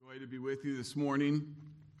be with you this morning.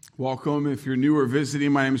 Welcome. If you're new or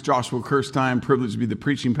visiting, my name is Joshua Kirstein. Privileged to be the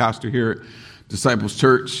preaching pastor here at Disciples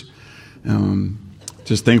Church.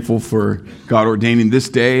 Just thankful for God ordaining this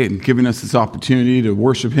day and giving us this opportunity to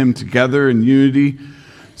worship Him together in unity,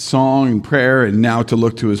 song and prayer, and now to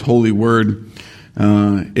look to His holy word.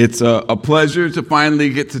 It's a pleasure to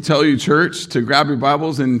finally get to tell you, church, to grab your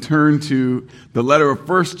Bibles and turn to the letter of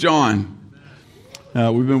 1 John.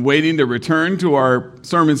 We've been waiting to return to our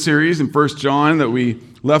sermon series in 1 John that we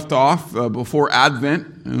left off before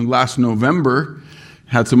Advent last November.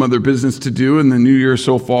 Had some other business to do in the new year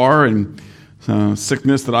so far, and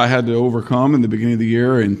sickness that I had to overcome in the beginning of the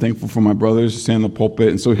year, and thankful for my brothers to stand in the pulpit.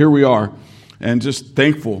 And so here we are, and just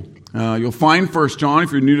thankful. You'll find 1 John,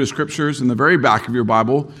 if you're new to Scriptures, in the very back of your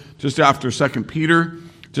Bible, just after 2 Peter,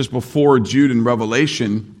 just before Jude and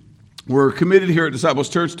Revelation. We're committed here at Disciples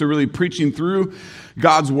Church to really preaching through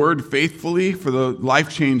God's Word faithfully, for the life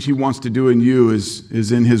change He wants to do in you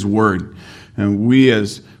is in His Word. And we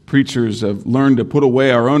as preachers have learned to put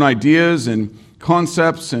away our own ideas and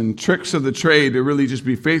concepts and tricks of the trade to really just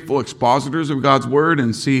be faithful expositors of God's Word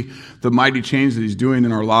and see the mighty change that He's doing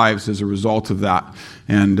in our lives as a result of that.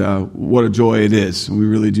 And what a joy it is. We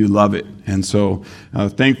really do love it. And so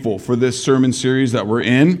thankful for this sermon series that we're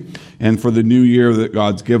in and for the new year that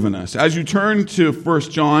God's given us. As you turn to 1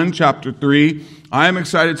 John chapter 3, I am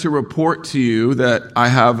excited to report to you that I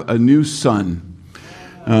have a new son.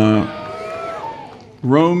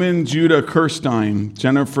 Roman Judah Kirstein.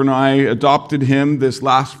 Jennifer and I adopted him this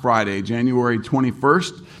last Friday, January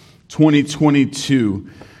 21st, 2022.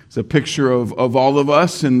 It's a picture of all of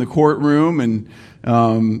us in the courtroom, and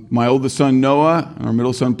my oldest son Noah, our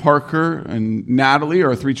middle son Parker, and Natalie,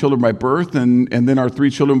 our three children by birth, and then our three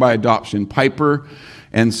children by adoption, Piper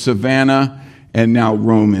and Savannah, and now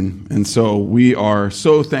Roman. And so we are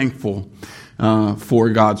so thankful for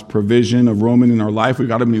God's provision of Roman in our life. We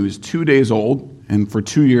got him when he was 2 days old. And for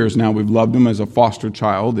 2 years now, we've loved him as a foster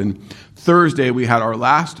child. And Thursday, we had our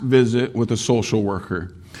last visit with a social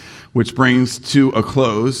worker, which brings to a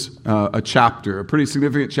close a chapter, a pretty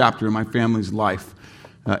significant chapter in my family's life.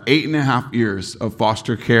 8.5 years of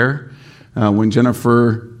foster care. When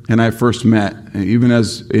Jennifer and I first met, even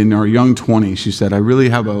as in our young 20s, she said, I really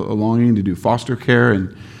have a longing to do foster care.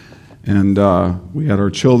 And we had our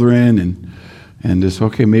children and just,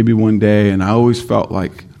 okay, maybe one day. And I always felt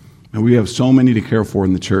like, and we have so many to care for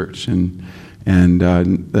in the church, and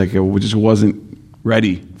like we just wasn't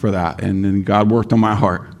ready for that. And then God worked on my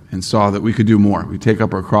heart and saw that we could do more. We take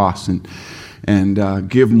up our cross and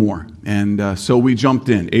give more. And so we jumped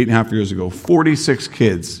in 8.5 years ago. 46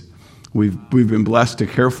 kids we've been blessed to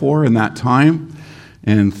care for in that time,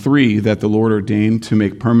 and 3 that the Lord ordained to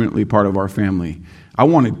make permanently part of our family. I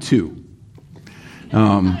wanted 2,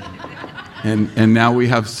 and now we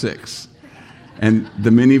have 6. And the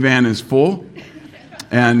minivan is full,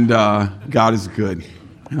 and God is good.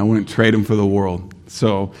 And I wouldn't trade Him for the world.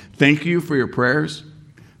 So thank you for your prayers.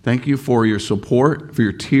 Thank you for your support, for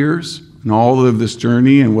your tears, and all of this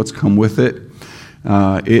journey and what's come with it.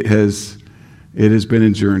 It has been a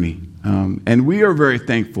journey. And we are very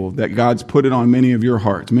thankful that God's put it on many of your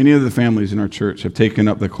hearts. Many of the families in our church have taken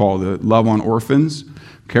up the call to love on orphans,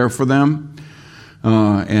 care for them.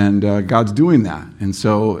 And God's doing that. And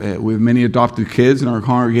so we have many adopted kids in our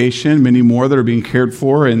congregation, many more that are being cared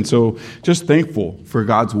for. And so just thankful for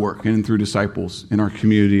God's work in and through disciples in our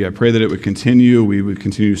community. I pray that it would continue. We would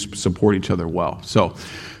continue to support each other well. So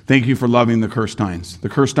thank you for loving the Kirsteins. The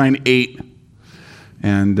Kirstein 8.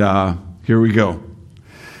 And here we go.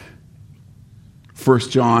 1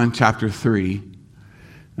 John chapter 3.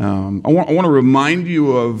 I want to remind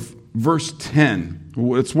you of verse 10.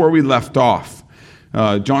 It's where we left off.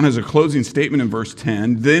 John has a closing statement in verse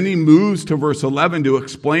 10. Then he moves to verse 11 to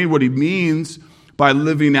explain what he means by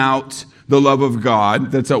living out the love of God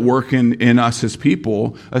that's at work in us as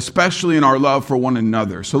people, especially in our love for one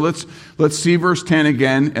another. So let's see verse 10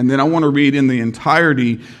 again, and then I want to read in the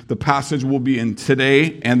entirety the passage we'll be in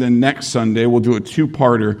today, and then next Sunday we'll do a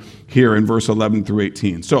 2-parter here in verse 11 through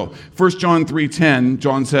 18. So 1 John 3:10,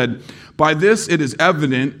 John said, by this it is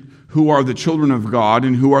evident who are the children of God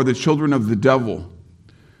and who are the children of the devil.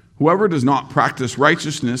 Whoever does not practice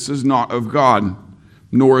righteousness is not of God,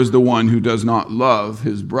 nor is the one who does not love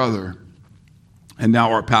his brother. And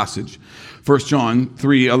now our passage, 1 John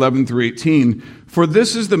 3:11 through 18. For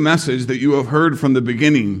this is the message that you have heard from the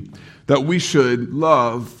beginning, that we should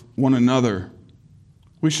love one another.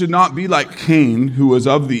 We should not be like Cain, who was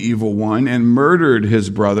of the evil one and murdered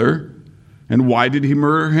his brother. And why did he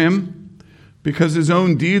murder him? Because his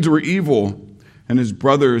own deeds were evil and his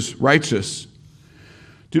brother's righteous.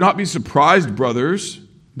 Do not be surprised, brothers,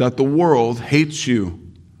 that the world hates you.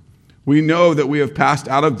 We know that we have passed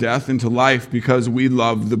out of death into life because we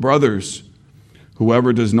love the brothers.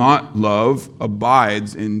 Whoever does not love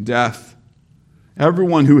abides in death.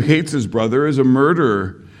 Everyone who hates his brother is a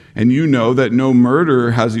murderer, and you know that no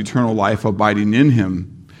murderer has eternal life abiding in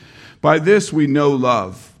him. By this we know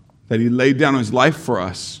love, that he laid down his life for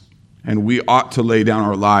us, and we ought to lay down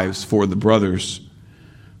our lives for the brothers.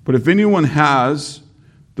 But if anyone has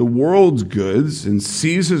the world's goods and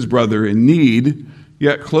sees his brother in need,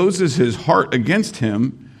 yet closes his heart against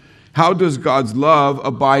him, how does God's love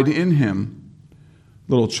abide in him?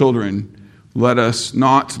 Little children, let us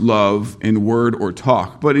not love in word or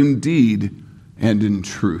talk, but in deed and in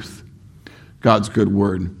truth. God's good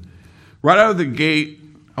word. Right out of the gate,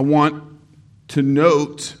 I want to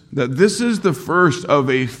note that this is the first of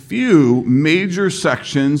a few major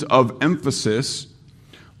sections of emphasis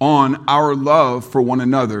on our love for one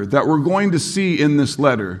another that we're going to see in this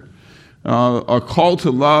letter. A call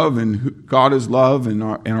to love, and God is love, and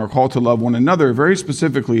our call to love one another very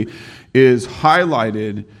specifically is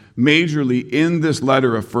highlighted majorly in this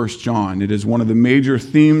letter of 1 John. It is one of the major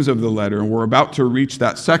themes of the letter, and we're about to reach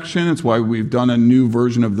that section. It's why we've done a new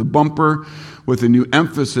version of the bumper with a new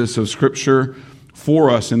emphasis of Scripture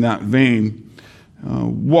for us in that vein.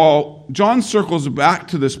 While John circles back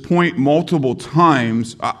to this point multiple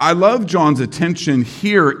times, I love John's attention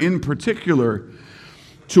here in particular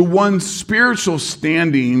to one's spiritual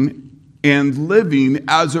standing and living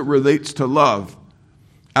as it relates to love.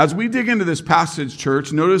 As we dig into this passage,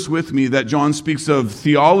 church, notice with me that John speaks of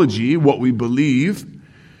theology, what we believe.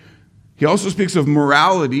 He also speaks of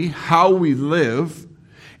morality, how we live,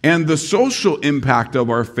 and the social impact of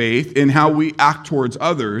our faith in how we act towards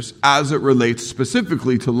others as it relates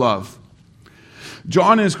specifically to love.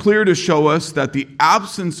 John is clear to show us that the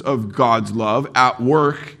absence of God's love at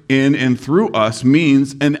work in and through us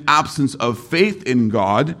means an absence of faith in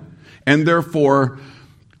God, and therefore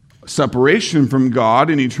separation from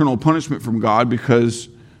God and eternal punishment from God, because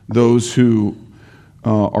those who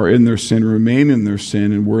are in their sin remain in their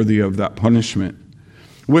sin and worthy of that punishment.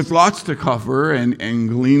 With lots to cover and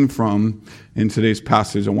glean from in today's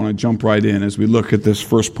passage, I want to jump right in as we look at this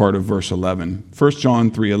first part of verse 11. 1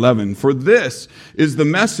 John 3:11. For this is the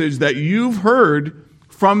message that you've heard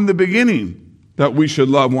from the beginning, that we should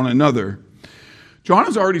love one another. John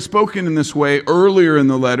has already spoken in this way earlier in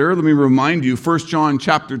the letter. Let me remind you, 1 John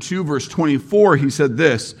chapter 2, verse 24, he said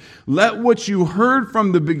this, "Let what you heard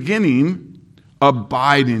from the beginning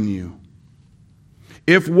abide in you."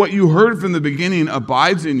 If what you heard from the beginning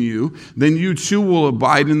abides in you, then you too will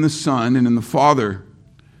abide in the Son and in the Father.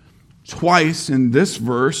 Twice in this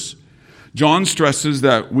verse, John stresses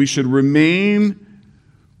that we should remain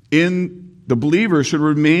the believer should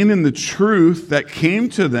remain in the truth that came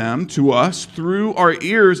to them, to us, through our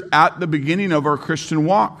ears at the beginning of our Christian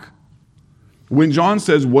walk. When John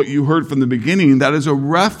says what you heard from the beginning, that is a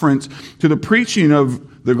reference to the preaching of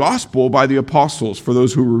the gospel by the apostles, for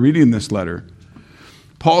those who were reading this letter.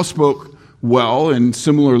 Paul spoke well and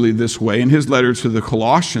similarly this way in his letter to the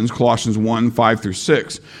Colossians, Colossians 1, 5 through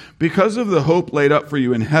 6. Because of the hope laid up for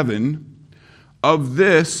you in heaven, of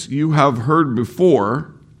this you have heard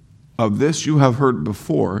before, in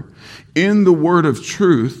the word of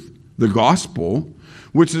truth, the gospel,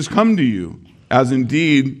 which has come to you, as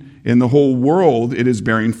indeed in the whole world it is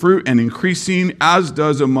bearing fruit and increasing, as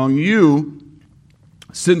does among you,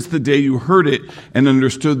 since the day you heard it and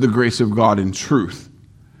understood the grace of God in truth.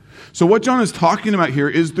 So what John is talking about here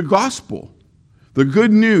is the gospel, the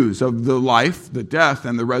good news of the life, the death,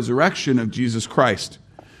 and the resurrection of Jesus Christ.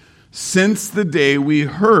 Since the day we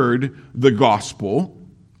heard the gospel,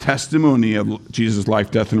 testimony of Jesus'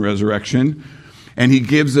 life, death, and resurrection, and he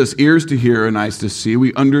gives us ears to hear and eyes to see,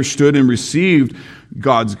 we understood and received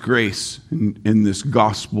God's grace in this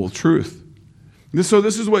gospel truth. So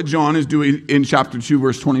this is what John is doing in chapter 2,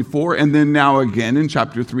 verse 24, and then now again in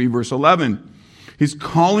chapter 3, verse 11. He's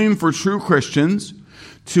calling for true Christians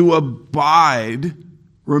to abide,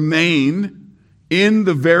 remain in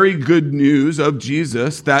the very good news of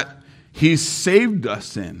Jesus that he saved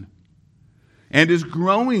us in and is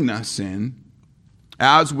growing us in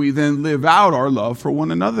as we then live out our love for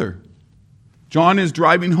one another. John is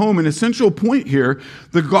driving home an essential point here.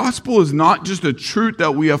 The gospel is not just a truth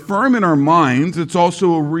that we affirm in our minds, it's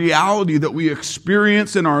also a reality that we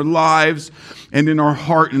experience in our lives and in our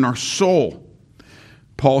heart and our soul.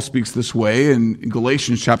 Paul speaks this way in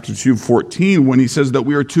Galatians chapter 2:14 when he says that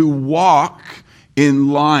we are to walk in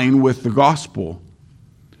line with the gospel.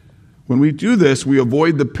 When we do this, we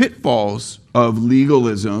avoid the pitfalls of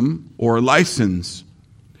legalism or license.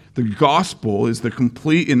 The gospel is the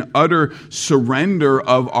complete and utter surrender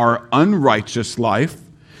of our unrighteous life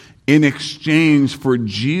in exchange for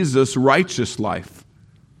Jesus' righteous life.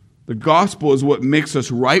 The gospel is what makes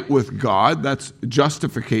us right with God. That's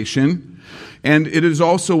justification. And it is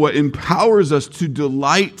also what empowers us to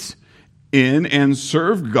delight in and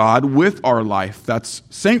serve God with our life. That's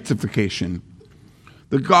sanctification.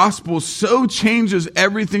 The gospel so changes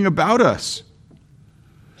everything about us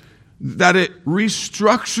that it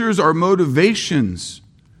restructures our motivations,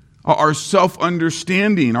 our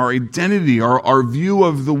self-understanding, our identity, our view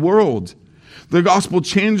of the world. The gospel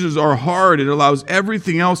changes our heart. It allows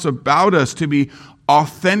everything else about us to be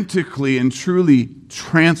authentically and truly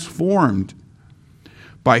transformed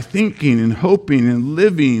by thinking and hoping and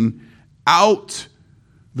living out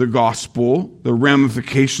the gospel, the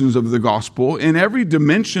ramifications of the gospel in every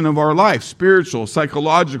dimension of our life: spiritual,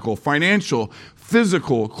 psychological, financial,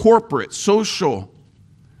 physical, corporate, social.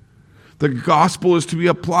 The gospel is to be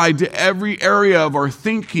applied to every area of our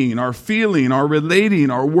thinking, our feeling, our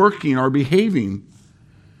relating, our working, our behaving.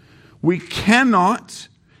 We cannot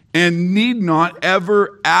and need not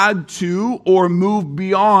ever add to or move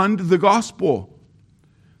beyond the gospel.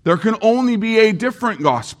 There can only be a different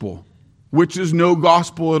gospel, which is no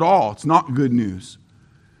gospel at all. It's not good news.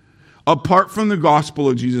 Apart from the gospel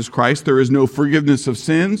of Jesus Christ, there is no forgiveness of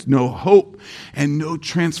sins, no hope, and no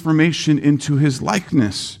transformation into his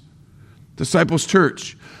likeness. Disciples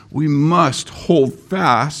Church, we must hold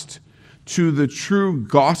fast to the true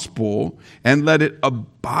gospel and let it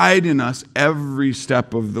abide in us every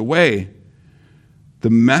step of the way. The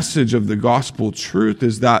message of the gospel truth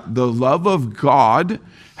is that the love of God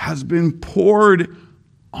has been poured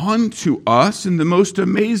onto us in the most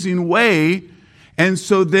amazing way. And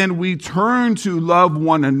so then we turn to love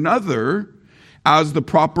one another as the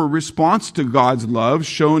proper response to God's love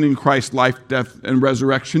shown in Christ's life, death, and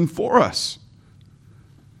resurrection for us.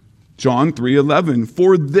 John 3:11,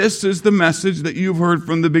 "For this is the message that you've heard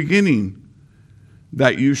from the beginning,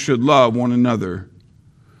 that you should love one another."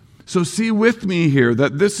 So see with me here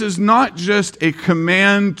that this is not just a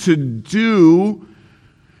command to do.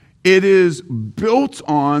 It is built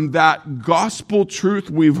on that gospel truth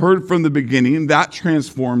we've heard from the beginning. That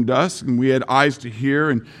transformed us, and we had eyes to hear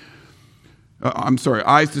and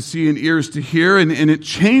eyes to see and ears to hear, and it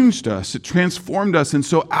changed us. It transformed us. And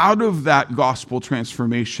so out of that gospel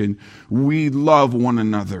transformation, we love one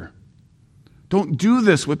another. Don't do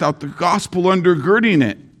this without the gospel undergirding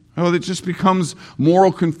it. Oh, it just becomes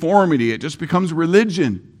moral conformity. It just becomes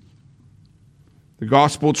religion. The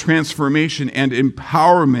gospel transformation and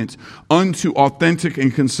empowerment unto authentic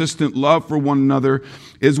and consistent love for one another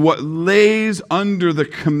is what lays under the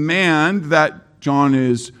command that John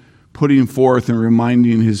is putting forth and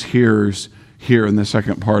reminding his hearers here in the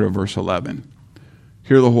second part of verse 11.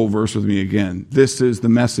 Hear the whole verse with me again. This is the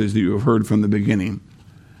message that you have heard from the beginning,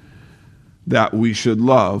 that we should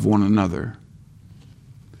love one another.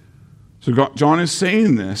 So John is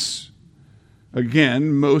saying this,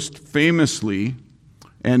 again, most famously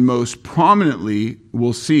and most prominently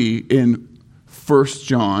we'll see in 1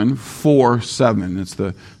 John 4:7. It's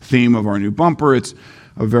the theme of our new bumper. It's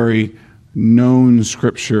a very known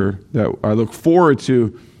scripture that I look forward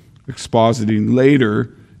to expositing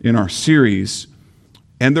later in our series.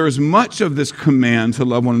 And there's much of this command to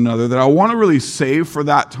love one another that I want to really save for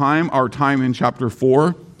that time, our time in chapter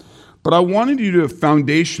 4. But I wanted you to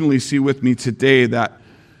foundationally see with me today that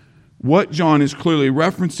what John is clearly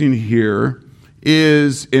referencing here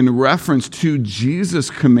is in reference to Jesus'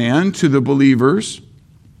 command to the believers.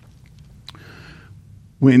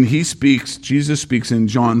 When he speaks, Jesus speaks in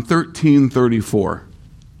John 13:34,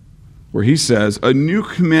 where he says, "A new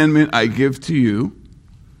commandment I give to you,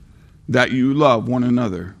 that you love one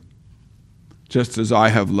another, just as I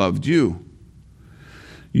have loved you.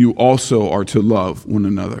 You also are to love one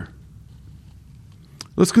another."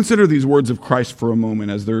 Let's consider these words of Christ for a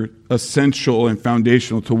moment, as they're essential and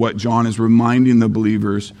foundational to what John is reminding the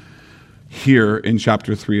believers here in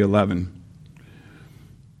chapter 3:11.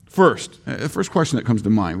 First, the first question that comes to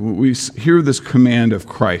mind, when we hear this command of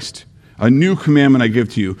Christ, "A new commandment I give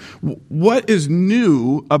to you." What is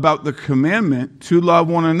new about the commandment to love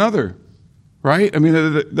one another? Right? I mean,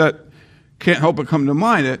 that can't help but come to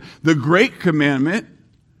mind. The great commandment,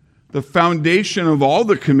 the foundation of all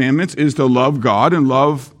the commandments, is to love God and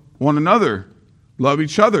love one another, love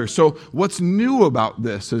each other. So what's new about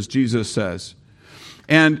this, as Jesus says?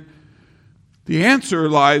 And the answer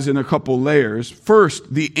lies in a couple layers.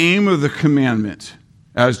 First, the aim of the commandment,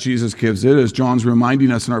 as Jesus gives it, as John's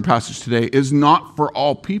reminding us in our passage today, is not for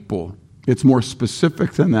all people. It's more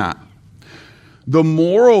specific than that. The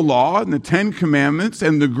moral law and the 10 commandments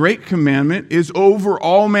and the great commandment is over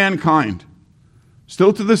all mankind.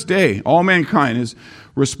 Still to this day, all mankind is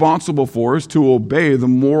responsible for is to obey the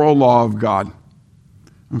moral law of God.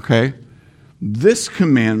 Okay? This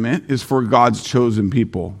commandment is for God's chosen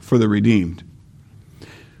people, for the redeemed.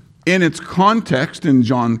 In its context in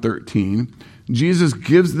John 13, Jesus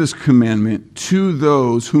gives this commandment to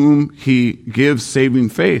those whom he gives saving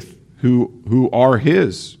faith, who are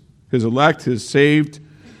his elect, his saved.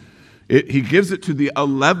 He gives it to the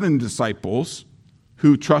 11 disciples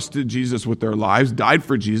who trusted Jesus with their lives, died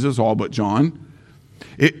for Jesus, all but John.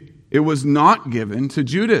 It was not given to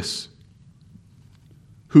Judas,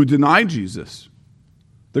 who denied Jesus.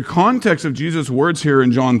 The context of Jesus' words here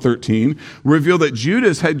in John 13 reveal that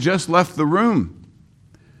Judas had just left the room.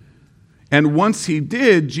 And once he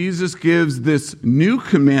did, Jesus gives this new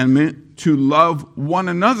commandment to love one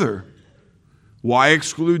another. Why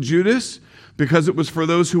exclude Judas? Because it was for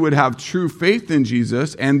those who would have true faith in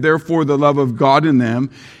Jesus and therefore the love of God in them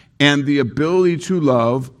and the ability to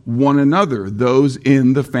love one another, those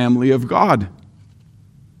in the family of God.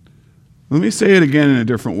 Let me say it again in a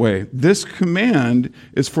different way. This command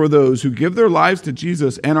is for those who give their lives to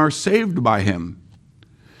Jesus and are saved by him.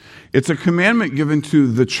 It's a commandment given to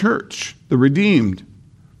the church, the redeemed.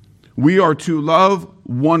 We are to love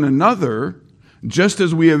one another just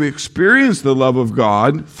as we have experienced the love of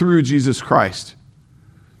God through Jesus Christ.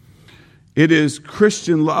 It is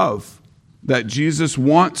Christian love that Jesus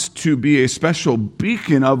wants to be a special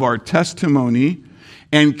beacon of our testimony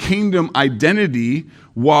and kingdom identity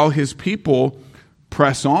while his people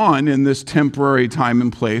press on in this temporary time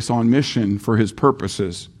and place on mission for his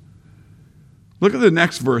purposes. Look at the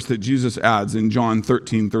next verse that Jesus adds in John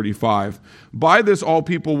 13:35. By this all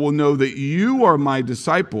people will know that you are my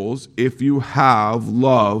disciples if you have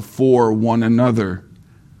love for one another.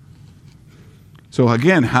 So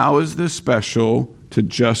again, how is this special to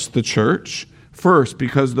just the church? First,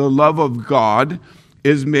 because the love of God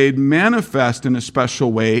is made manifest in a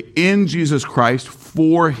special way in Jesus Christ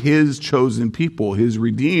for his chosen people, his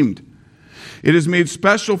redeemed. It is made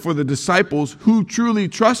special for the disciples who truly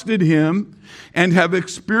trusted him and have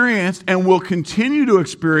experienced and will continue to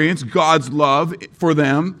experience God's love for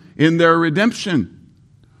them in their redemption.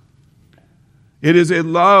 It is a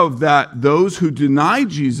love that those who deny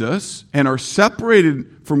Jesus and are separated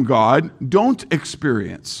from God don't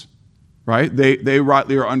experience, right? They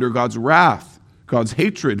rightly are under God's wrath, God's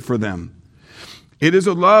hatred for them. It is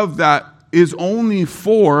a love that is only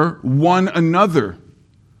for one another.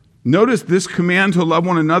 Notice this command to love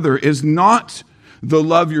one another is not the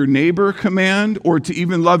love your neighbor command or to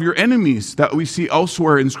even love your enemies that we see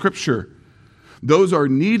elsewhere in Scripture. Those are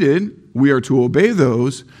needed. We are to obey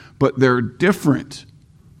those, but they're different.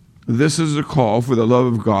 This is a call for the love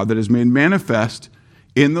of God that is made manifest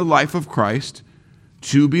in the life of Christ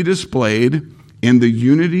to be displayed in the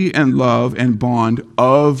unity and love and bond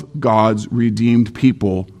of God's redeemed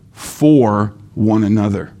people for one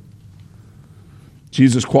another.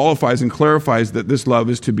 Jesus qualifies and clarifies that this love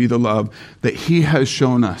is to be the love that he has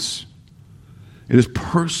shown us. It is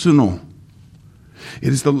personal. It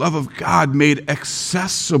is the love of God made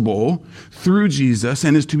accessible through Jesus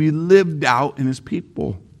and is to be lived out in his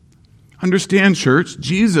people. Understand, church,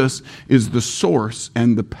 Jesus is the source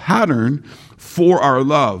and the pattern for our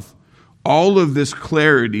love. All of this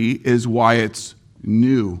clarity is why it's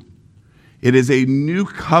new. It is a new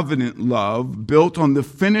covenant love built on the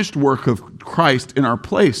finished work of Christ in our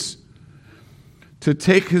place. To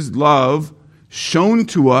take his love shown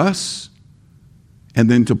to us and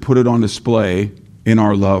then to put it on display in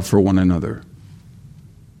our love for one another.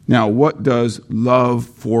 Now, what does love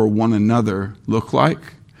for one another look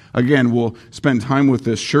like? Again, we'll spend time with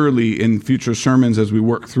this surely in future sermons as we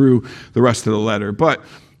work through the rest of the letter. But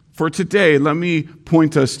for today, let me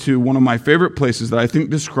point us to one of my favorite places that I think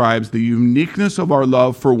describes the uniqueness of our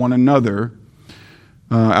love for one another,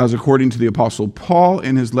 as according to the Apostle Paul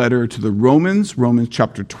in his letter to the Romans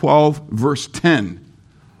chapter 12, verse 10.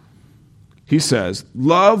 He says,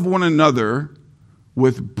 "Love one another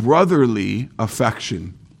with brotherly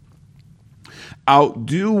affection.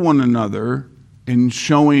 Outdo one another in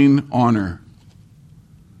showing honor."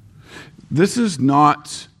 This is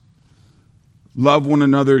not love one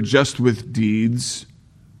another just with deeds.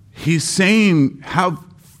 He's saying have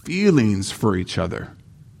feelings for each other.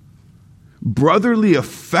 Brotherly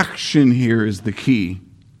affection here is the key.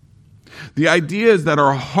 The idea is that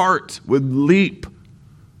our heart would leap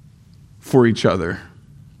for each other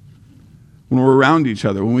when we're around each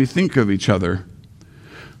other, when we think of each other,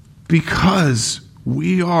 because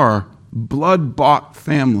we are blood-bought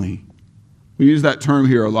family. We use that term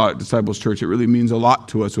here a lot at Disciples Church. It really means a lot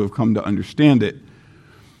to us who have come to understand it.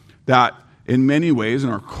 That in many ways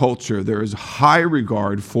in our culture, there is high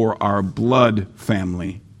regard for our blood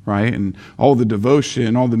family, right? And all the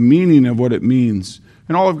devotion, all the meaning of what it means,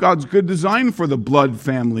 and all of God's good design for the blood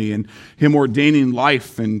family, and Him ordaining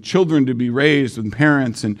life and children to be raised and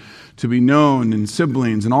parents and to be known and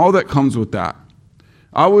siblings and all that comes with that.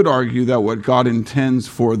 I would argue that what God intends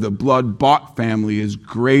for the blood-bought family is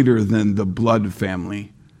greater than the blood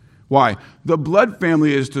family. Why? The blood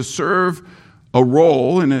family is to serve a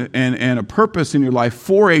role and a purpose in your life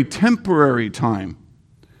for a temporary time.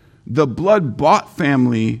 The blood-bought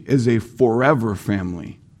family is a forever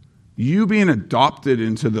family. You being adopted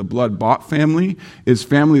into the blood-bought family is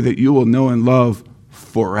family that you will know and love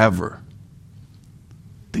forever.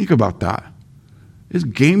 Think about that. It's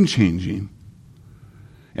game-changing.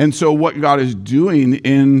 And so what God is doing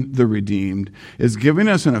in the redeemed is giving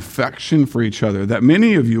us an affection for each other that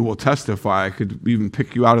many of you will testify. I could even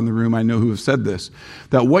pick you out in the room, I know, who have said this,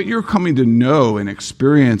 that what you're coming to know and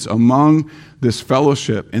experience among this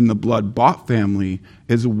fellowship in the blood-bought family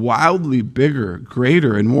is wildly bigger,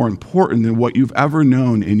 greater, and more important than what you've ever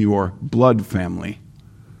known in your blood family.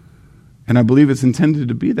 And I believe it's intended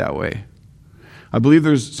to be that way. I believe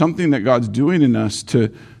there's something that God's doing in us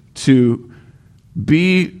to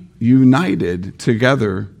be united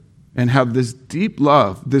together and have this deep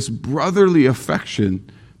love, this brotherly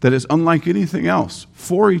affection that is unlike anything else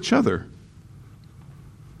for each other.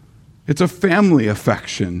 It's a family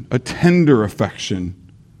affection, a tender affection.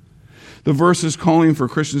 The verse is calling for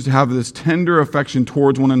Christians to have this tender affection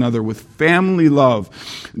towards one another with family love.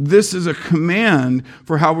 This is a command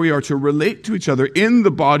for how we are to relate to each other in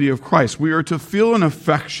the body of Christ. We are to feel an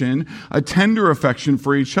affection, a tender affection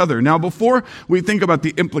for each other. Now, before we think about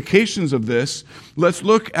the implications of this, let's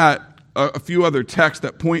look at a few other texts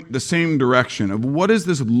that point the same direction of what is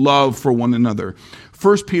this love for one another.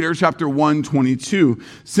 1 Peter chapter 1:22,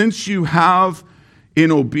 since you have in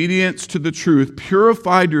obedience to the truth,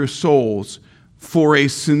 purified your souls for a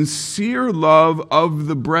sincere love of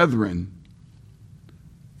the brethren.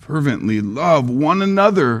 Fervently love one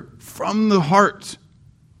another from the heart.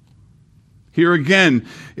 Here again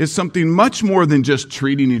is something much more than just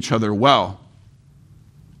treating each other well.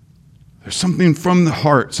 There's something from the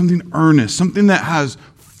heart, something earnest, something that has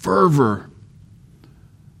fervor.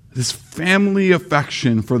 This family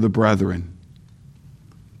affection for the brethren.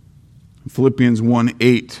 Philippians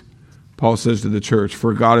 1:8, Paul says to the church,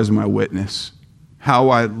 for God is my witness, how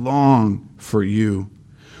I long for you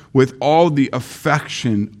with all the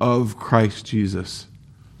affection of Christ Jesus.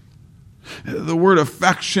 The word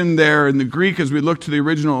affection there in the Greek, as we look to the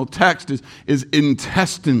original text, is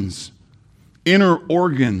intestines, inner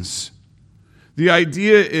organs. The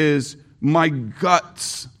idea is my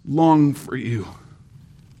guts long for you.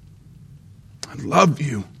 I love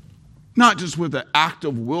you. Not just with an act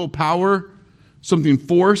of willpower, something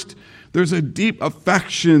forced. There's a deep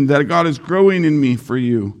affection that God is growing in me for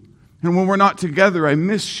you. And when we're not together, I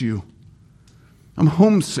miss you. I'm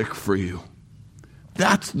homesick for you.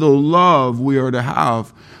 That's the love we are to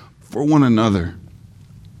have for one another.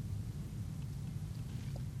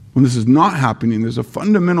 When this is not happening, there's a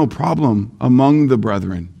fundamental problem among the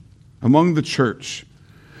brethren, among the church.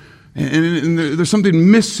 And there's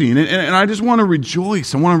something missing. And I just want to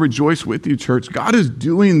rejoice. I want to rejoice with you, church. God is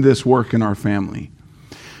doing this work in our family.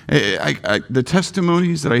 The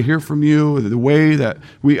testimonies that I hear from you, the way that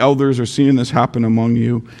we elders are seeing this happen among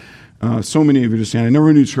you, so many of you just saying, I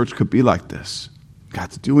never knew church could be like this.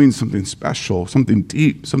 God's doing something special, something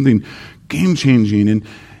deep, something game-changing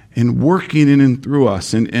and working in and through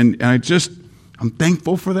us. And I'm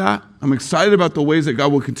thankful for that. I'm excited about the ways that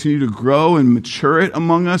God will continue to grow and mature it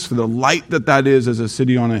among us, for the light that is as a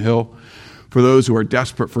city on a hill, for those who are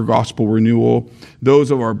desperate for gospel renewal, those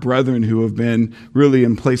of our brethren who have been really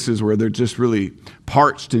in places where they're just really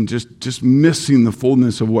parched and just missing the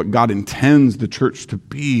fullness of what God intends the church to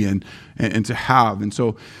be and to have. And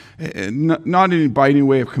so not by any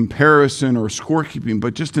way of comparison or scorekeeping,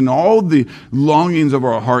 but just in all the longings of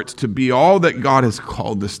our hearts to be all that God has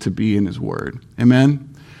called us to be in His Word. Amen?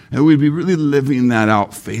 And we'd be really living that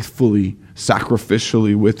out faithfully,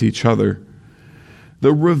 sacrificially with each other.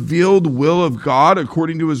 The revealed will of God,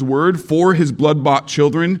 according to His Word, for His blood-bought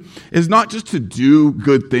children, is not just to do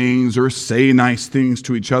good things or say nice things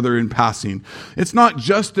to each other in passing. It's not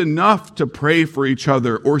just enough to pray for each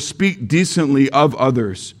other or speak decently of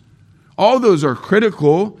others. All those are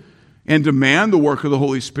critical and demand the work of the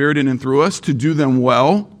Holy Spirit in and through us to do them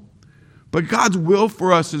well. But God's will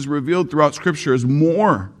for us is revealed throughout Scripture as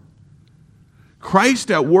more.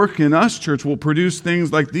 Christ at work in us, church, will produce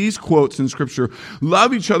things like these quotes in Scripture.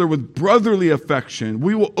 Love each other with brotherly affection.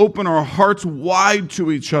 We will open our hearts wide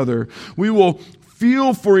to each other. We will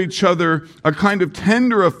feel for each other a kind of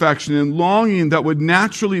tender affection and longing that would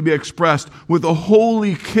naturally be expressed with a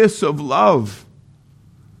holy kiss of love.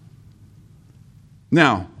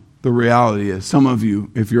 Now, the reality is, some of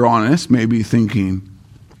you, if you're honest, may be thinking,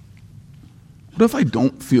 what if I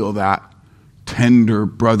don't feel that tender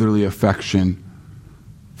brotherly affection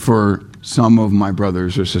for some of my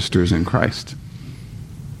brothers or sisters in Christ?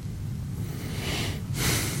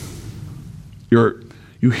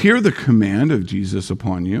 You hear the command of Jesus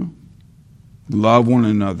upon you. Love one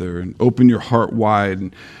another and open your heart wide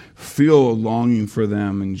and feel a longing for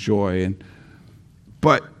them and joy.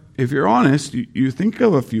 But if you're honest, you think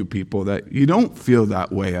of a few people that you don't feel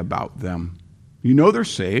that way about them. You know they're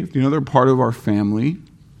saved. You know they're part of our family.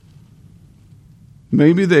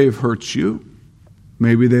 Maybe they've hurt you.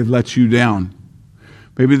 Maybe they've let you down.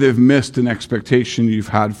 Maybe they've missed an expectation you've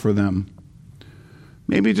had for them.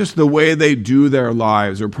 Maybe just the way they do their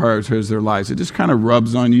lives or prioritize their lives, it just kind of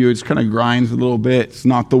rubs on you. It just kind of grinds a little bit. It's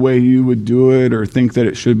not the way you would do it or think that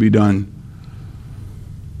it should be done.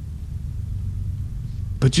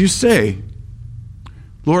 But you say,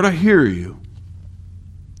 Lord, I hear you.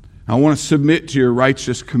 I want to submit to your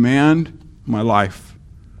righteous command in my life.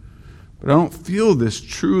 But I don't feel this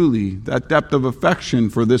truly, that depth of affection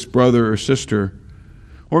for this brother or sister.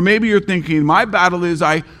 Or maybe you're thinking, my battle is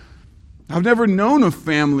I've never known a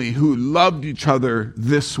family who loved each other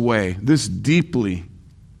this way, this deeply.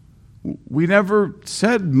 We never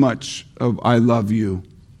said much of I love you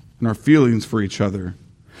and our feelings for each other.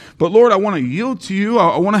 But Lord, I want to yield to you.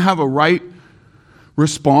 I want to have a right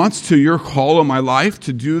response to your call on my life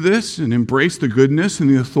to do this and embrace the goodness and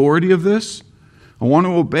the authority of this. I want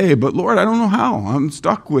to obey, but Lord, I don't know how. I'm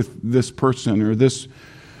stuck with this person or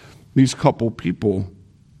these couple people.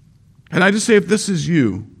 And I just say, if this is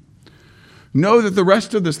you, know that the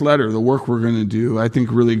rest of this letter, the work we're going to do, I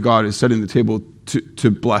think really God is setting the table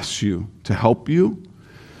to bless you, to help you.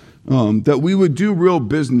 That we would do real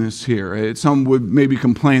business here. Some would maybe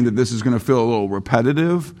complain that this is going to feel a little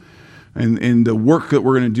repetitive in the work that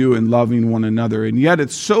we're going to do in loving one another. And yet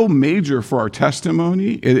it's so major for our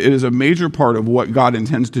testimony. It is a major part of what God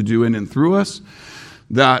intends to do in and through us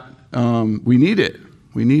that we need it.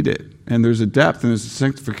 We need it. And there's a depth and there's a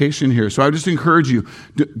sanctification here. So I just encourage you,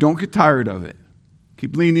 don't get tired of it.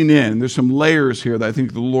 Keep leaning in. There's some layers here that I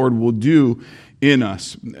think the Lord will do in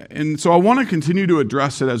us. And so I want to continue to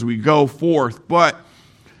address it as we go forth. But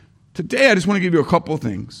today I just want to give you a couple of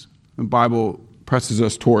things the Bible presses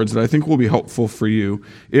us towards that I think will be helpful for you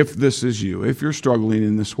if this is you, if you're struggling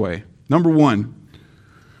in this way. Number one,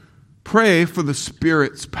 pray for the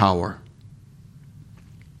Spirit's power.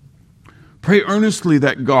 Pray earnestly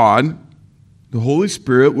that God, the Holy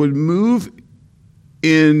Spirit, would move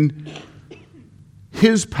in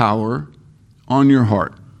His power on your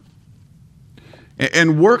heart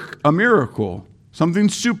and work a miracle, something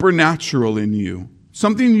supernatural in you,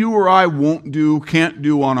 something you or I won't do, can't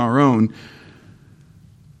do on our own,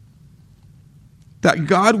 that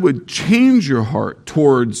God would change your heart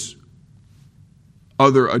towards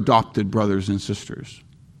other adopted brothers and sisters,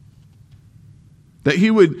 that He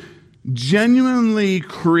would genuinely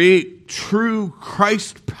create true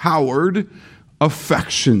Christ-powered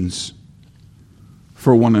affections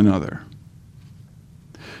for one another.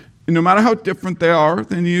 And no matter how different they are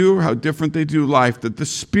than you or how different they do life, that the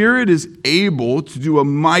Spirit is able to do a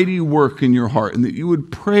mighty work in your heart and that you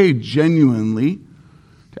would pray genuinely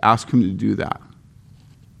to ask Him to do that.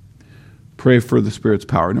 Pray for the Spirit's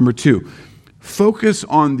power. Number two, focus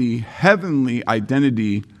on the heavenly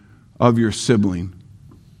identity of your sibling.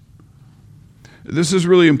 This is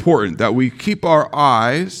really important, that we keep our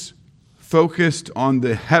eyes focused on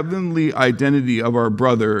the heavenly identity of our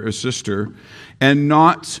brother or sister and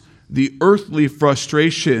not the earthly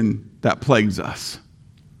frustration that plagues us.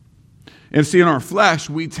 And see, in our flesh,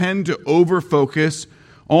 we tend to over-focus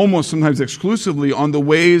almost sometimes exclusively on the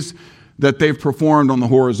ways that they've performed on the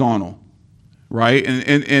horizontal, right?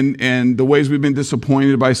 And the ways we've been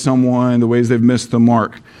disappointed by someone, the ways they've missed the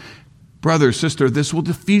mark. Brother, sister, this will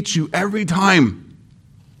defeat you every time.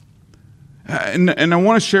 And I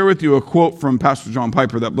want to share with you a quote from Pastor John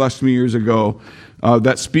Piper that blessed me years ago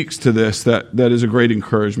that speaks to this, that is a great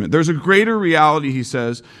encouragement. There's a greater reality, he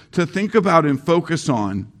says, to think about and focus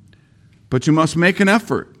on, but you must make an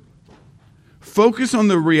effort. Focus on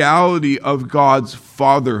the reality of God's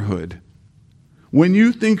fatherhood. When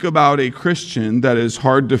you think about a Christian that is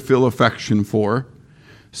hard to feel affection for,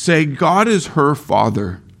 say, God is her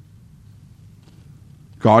father.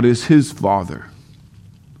 God is his father.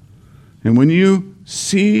 And when you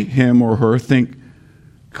see him or her, think,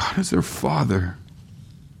 God is their Father.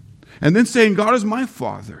 And then saying, God is my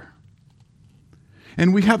Father.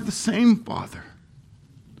 And we have the same Father.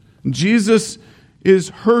 Jesus is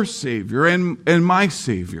her Savior and my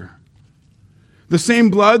Savior. The same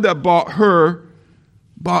blood that bought her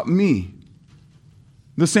bought me.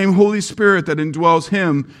 The same Holy Spirit that indwells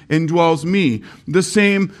him indwells me. The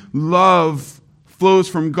same love flows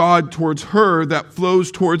from God towards her that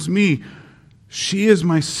flows towards me. She is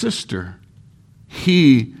my sister.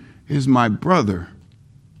 He is my brother.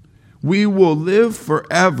 We will live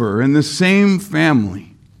forever in the same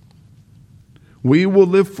family. We will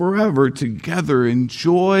live forever together in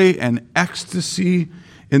joy and ecstasy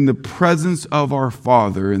in the presence of our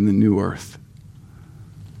Father in the new earth.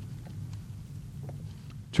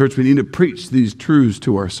 Church, we need to preach these truths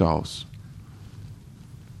to ourselves.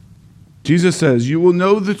 Jesus says, you will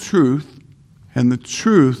know the truth, and the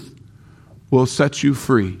truth will set you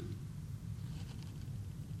free.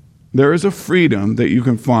 There is a freedom that you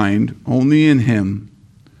can find only in him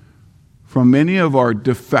from many of our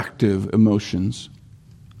defective emotions,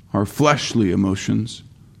 our fleshly emotions.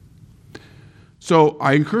 So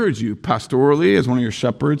I encourage you, pastorally, as one of your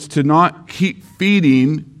shepherds, to not keep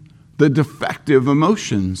feeding the defective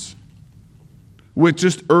emotions with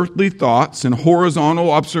just earthly thoughts and horizontal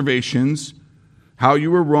observations, how you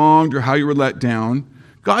were wronged or how you were let down.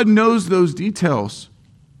 God knows those details.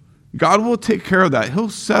 God will take care of that. He'll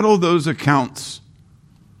settle those accounts.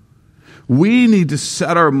 We need to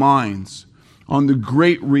set our minds on the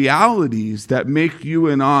great realities that make you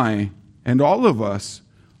and I and all of us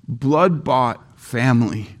blood-bought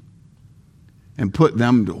family and put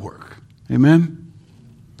them to work. Amen?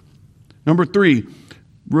 Number 3,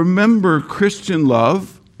 remember Christian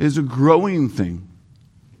love is a growing thing.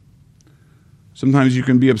 Sometimes you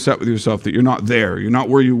can be upset with yourself that you're not there. You're not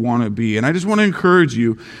where you want to be. And I just want to encourage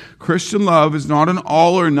you, Christian love is not an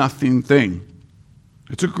all or nothing thing.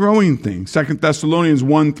 It's a growing thing. 2 Thessalonians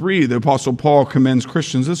 1:3, the Apostle Paul commends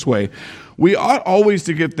Christians this way. We ought always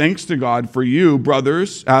to give thanks to God for you,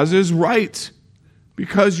 brothers, as is right,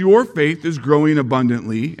 because your faith is growing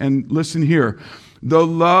abundantly. And listen here, the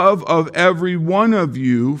love of every one of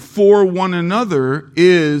you for one another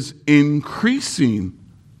is increasing.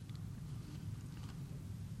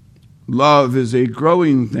 Love is a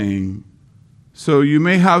growing thing. So you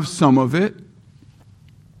may have some of it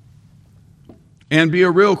and be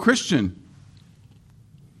a real Christian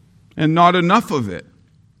and not enough of it.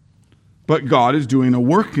 But God is doing a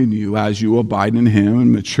work in you as you abide in him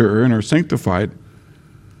and mature and are sanctified.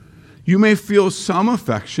 You may feel some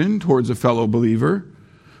affection towards a fellow believer,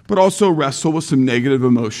 but also wrestle with some negative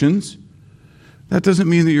emotions. That doesn't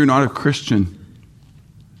mean that you're not a Christian.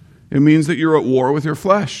 It means that you're at war with your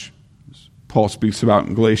flesh. Paul speaks about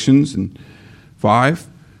in Galatians 5,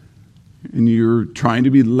 and you're trying to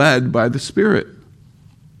be led by the Spirit.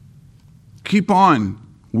 Keep on,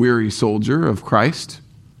 weary soldier of Christ.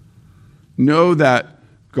 Know that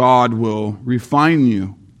God will refine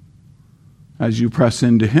you as you press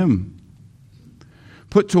into him.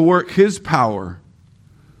 Put to work his power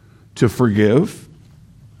to forgive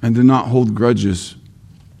and to not hold grudges,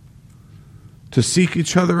 to seek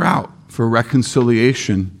each other out for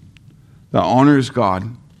reconciliation that honors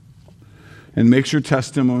God and makes your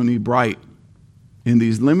testimony bright in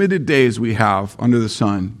these limited days we have under the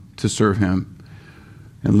sun to serve him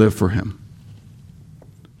and live for him.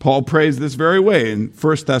 Paul prays this very way in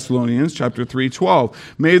 1 Thessalonians chapter 3:12.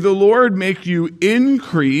 May the Lord make you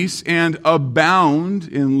increase and abound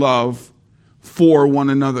in love for one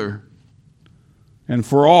another and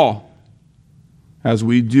for all, as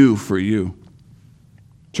we do for you.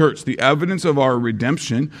 Church, the evidence of our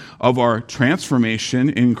redemption, of our transformation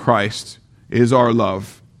in Christ, is our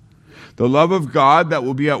love. The love of God that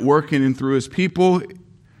will be at work in and through his people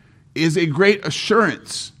is a great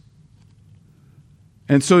assurance.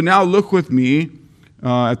 And so now look with me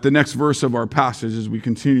at the next verse of our passage as we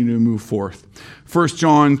continue to move forth. 1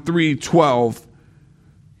 John 3:12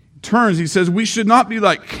 turns, he says, we should not be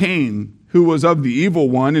like Cain, who was of the evil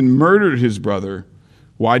one and murdered his brother.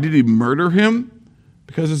 Why did he murder him?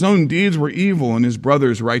 Because his own deeds were evil and his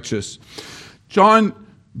brother's righteous. John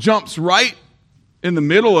jumps right in the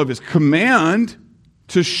middle of his command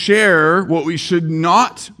to share what we should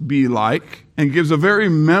not be like and gives a very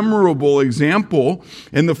memorable example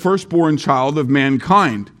in the firstborn child of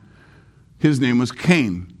mankind. His name was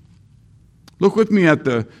Cain. Look with me at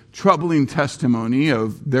the troubling testimony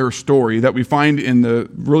of their story that we find in the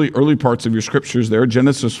really early parts of your scriptures there,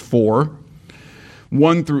 Genesis 4.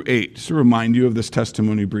 1 through 8, just to remind you of this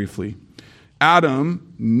testimony briefly.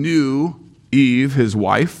 Adam knew Eve, his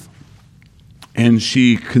wife, And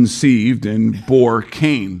she conceived and bore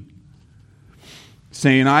Cain,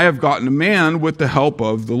 saying, I have gotten a man with the help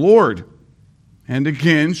of the Lord. And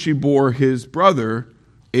again she bore his brother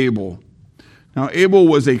Abel. Now Abel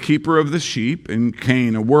was a keeper of the sheep, and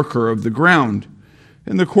Cain a worker of the ground.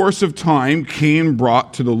 In the course of time, Cain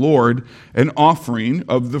brought to the Lord an offering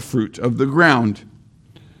of the fruit of the ground.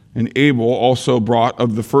 And Abel also brought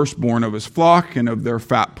of the firstborn of his flock and of their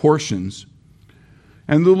fat portions.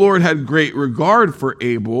 And the Lord had great regard for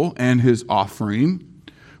Abel and his offering,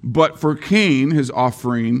 but for Cain, his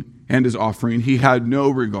offering, he had no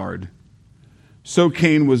regard. So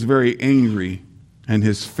Cain was very angry, and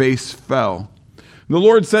his face fell. The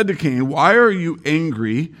Lord said to Cain, why are you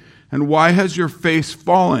angry, and why has your face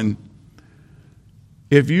fallen?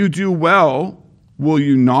 If you do well, will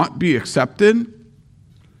you not be accepted?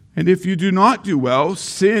 And if you do not do well,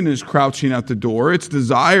 sin is crouching at the door. Its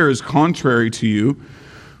desire is contrary to you,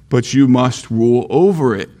 but you must rule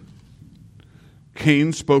over it.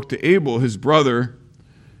 Cain spoke to Abel, his brother,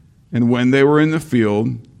 and when they were in the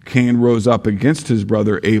field, Cain rose up against his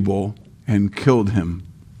brother Abel and killed him.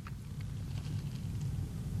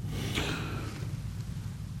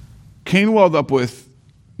 Cain welled up with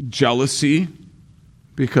jealousy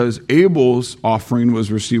because Abel's offering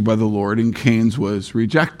was received by the Lord and Cain's was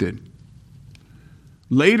rejected.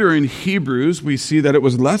 Later in Hebrews, we see that it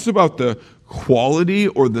was less about the quality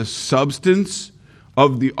or the substance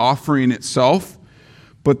of the offering itself,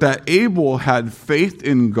 but that Abel had faith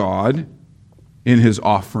in God in his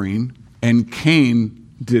offering, and Cain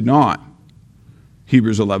did not.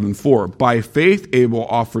 Hebrews 11:4. By faith, Abel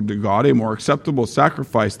offered to God a more acceptable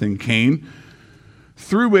sacrifice than Cain,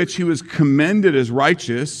 through which he was commended as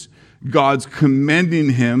righteous, God's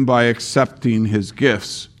commending him by accepting his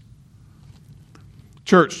gifts.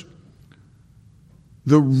 Church,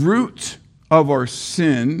 the root of our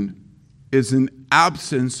sin is an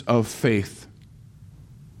absence of faith.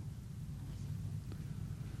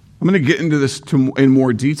 I'm going to get into this in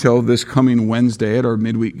more detail this coming Wednesday at our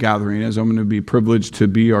midweek gathering, as I'm going to be privileged to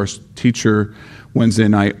be our teacher Wednesday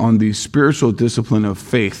night on the spiritual discipline of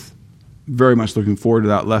faith. Very much looking forward to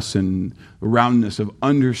that lesson, the roundness of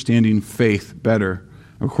understanding faith better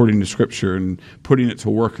according to Scripture and putting it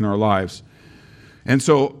to work in our lives. And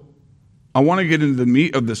so I want to get into the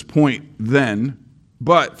meat of this point then,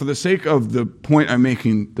 but for the sake of the point I'm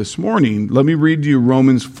making this morning, let me read to you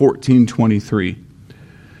Romans 14:23.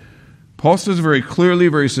 Paul says very clearly,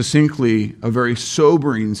 very succinctly, a very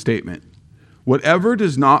sobering statement. Whatever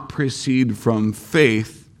does not proceed from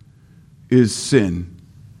faith is sin.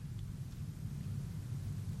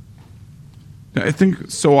 I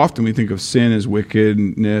think so often we think of sin as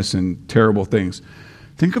wickedness and terrible things.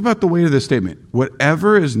 Think about the weight of this statement.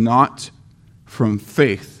 Whatever is not from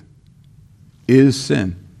faith is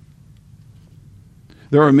sin.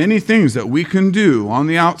 There are many things that we can do on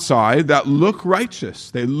the outside that look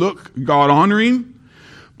righteous. They look God-honoring,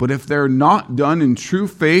 but if they're not done in true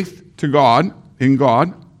faith to God, in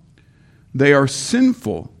God, they are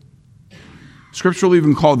sinful. Scripture will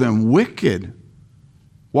even call them wicked.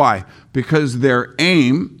 Why? Because their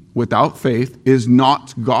aim, without faith, is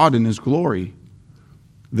not God in His glory.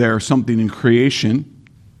 They're something in creation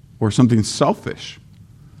or something selfish.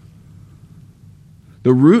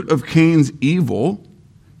 The root of Cain's evil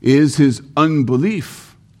is his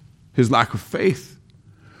unbelief, his lack of faith.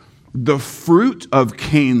 The fruit of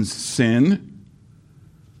Cain's sin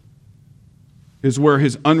is where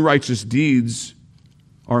his unrighteous deeds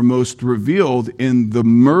are most revealed in the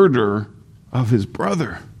murder of his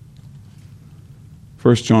brother.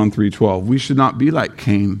 1 John 3:12. We should not be like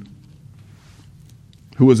Cain,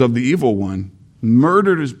 who was of the evil one,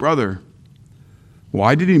 murdered his brother.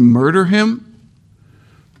 Why did he murder him?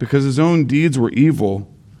 Because his own deeds were evil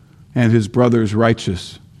and his brother's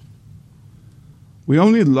righteous. We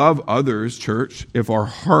only love others, church, if our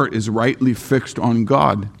heart is rightly fixed on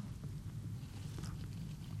God.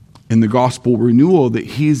 In the gospel renewal that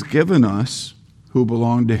He's given us who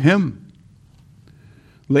belong to Him.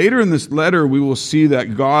 Later in this letter, we will see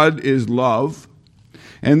that God is love,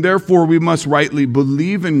 and therefore we must rightly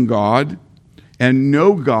believe in God and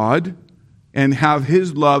know God and have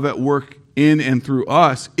His love at work in and through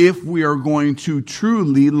us if we are going to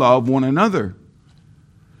truly love one another.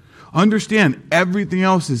 Understand, everything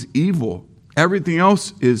else is evil. Everything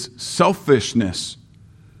else is selfishness.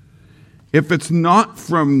 If it's not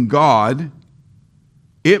from God,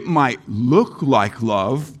 it might look like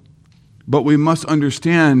love, but we must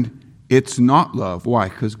understand it's not love. Why?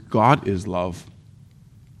 Because God is love.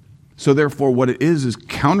 So therefore, what it is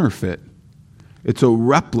counterfeit. It's a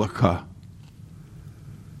replica.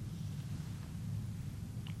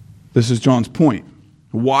 This is John's point.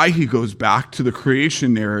 Why he goes back to the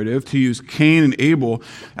creation narrative to use Cain and Abel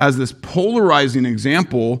as this polarizing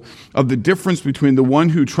example of the difference between the one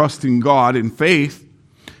who trusts in God in faith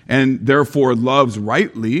and therefore loves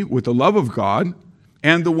rightly with the love of God,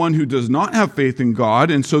 and the one who does not have faith in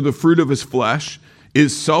God, and so the fruit of his flesh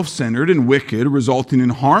is self-centered and wicked, resulting in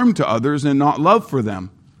harm to others and not love for them.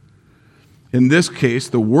 In this case,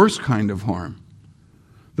 the worst kind of harm,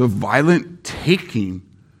 the violent taking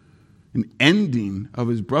and ending of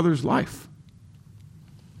his brother's life.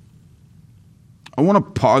 I want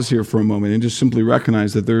to pause here for a moment and just simply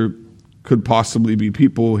recognize that there could possibly be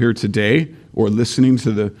people here today or listening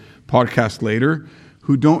to the podcast later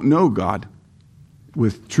who don't know God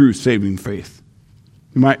with true saving faith.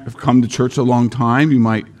 You might have come to church a long time. You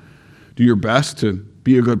might do your best to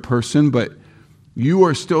be a good person, but you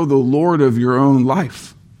are still the Lord of your own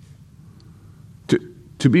life.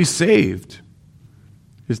 To be saved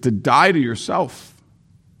is to die to yourself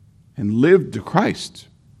and live to Christ.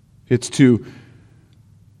 It's to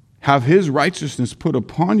have his righteousness put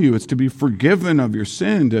upon you. It's to be forgiven of your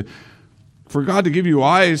sin, for God to give you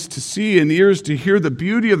eyes to see and ears to hear the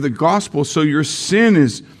beauty of the gospel, so your sin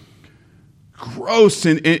is gross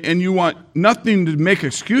and you want nothing to make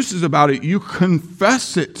excuses about it. You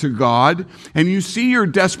confess it to God and you see your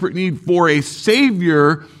desperate need for a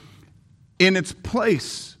Savior in its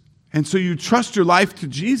place. And so you trust your life to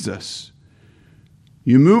Jesus.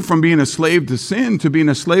 You move from being a slave to sin to being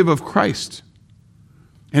a slave of Christ.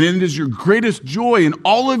 And it is your greatest joy in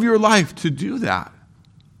all of your life to do that.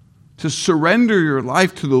 To surrender your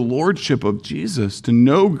life to the lordship of Jesus, to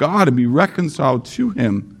know God and be reconciled to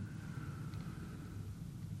him.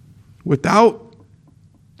 Without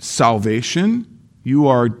salvation, you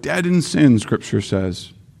are dead in sin, Scripture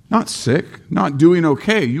says. Not sick, not doing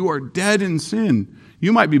okay. You are dead in sin.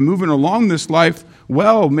 You might be moving along this life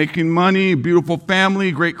well, making money, beautiful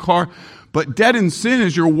family, great car, but dead in sin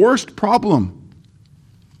is your worst problem.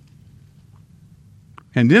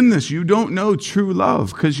 And in this, you don't know true love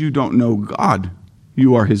because you don't know God.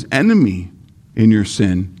 You are his enemy in your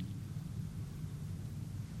sin.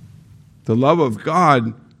 The love of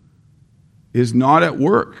God is not at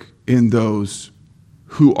work in those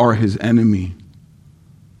who are his enemy.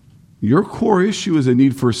 Your core issue is a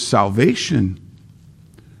need for salvation.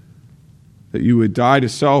 That you would die to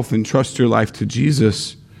self and trust your life to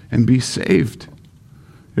Jesus and be saved.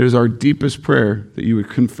 It is our deepest prayer that you would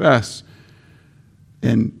confess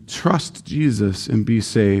and trust Jesus and be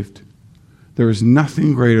saved. There is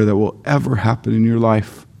nothing greater that will ever happen in your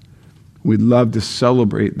life. We'd love to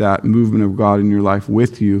celebrate that movement of God in your life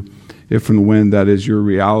with you, if and when that is your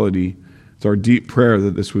reality. It's our deep prayer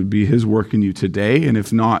that this would be his work in you today, and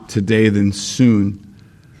if not today, then soon.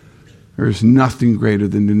 There is nothing greater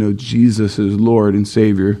than to know Jesus as Lord and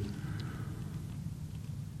Savior,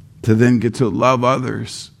 to then get to love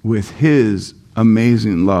others with his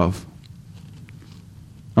amazing love.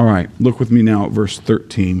 All right, look with me now at verse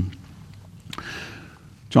 13.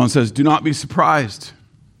 John says, "Do not be surprised,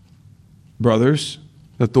 brothers,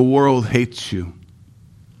 that the world hates you."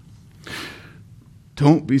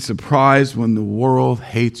 Don't be surprised when the world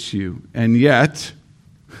hates you. And yet,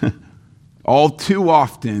 all too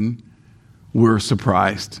often, we're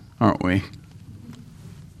surprised, aren't we?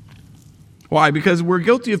 Why? Because we're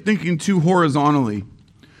guilty of thinking too horizontally.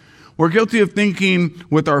 We're guilty of thinking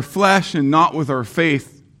with our flesh and not with our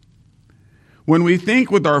faith. When we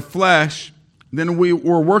think with our flesh, then we're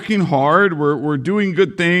working hard, we're doing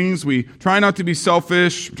good things, we try not to be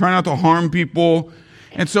selfish, try not to harm people,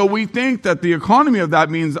 and so we think that the economy of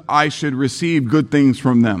that means I should receive good things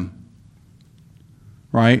from them,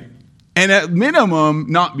 right? And at minimum,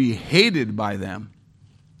 not be hated by them.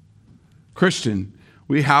 Christian,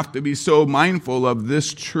 we have to be so mindful of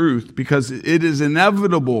this truth because it is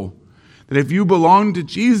inevitable that if you belong to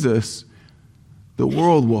Jesus, the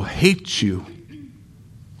world will hate you.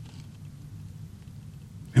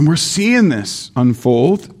 And we're seeing this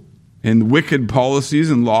unfold in wicked policies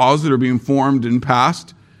and laws that are being formed and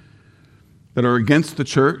passed that are against the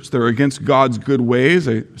church, that are against God's good ways.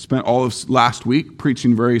 I spent all of last week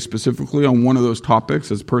preaching very specifically on one of those topics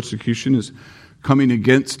as persecution is coming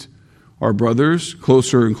against our brothers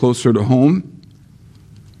closer and closer to home.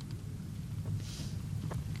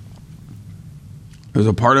 There's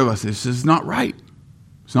a part of us, this is not right.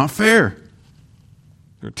 It's not fair.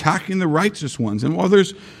 They're attacking the righteous ones. And while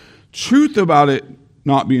there's truth about it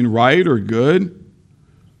not being right or good,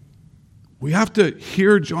 we have to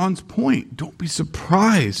hear John's point. Don't be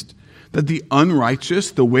surprised that the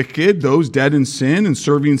unrighteous, the wicked, those dead in sin and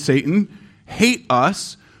serving Satan, hate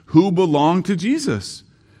us who belong to Jesus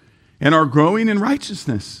and are growing in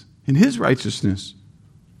righteousness in his righteousness.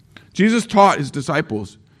 Jesus taught his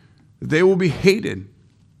disciples that they will be hated.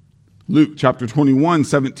 Luke chapter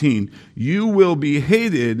 21:17, you will be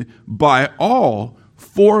hated by all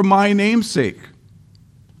for my name's sake.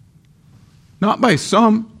 Not by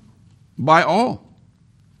some, by all.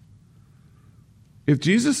 If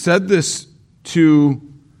Jesus said this to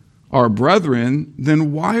our brethren,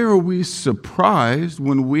 then why are we surprised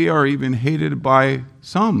when we are even hated by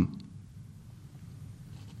some?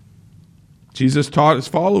 Jesus taught his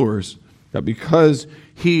followers that because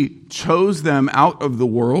he chose them out of the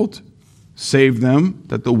world, saved them,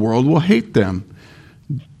 that the world will hate them.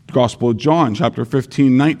 Gospel of John, chapter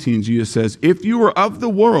 15:19, Jesus says, if you were of the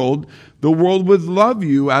world would love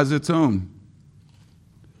you as its own.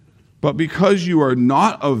 But because you are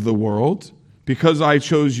not of the world, because I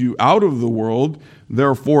chose you out of the world,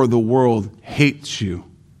 therefore the world hates you.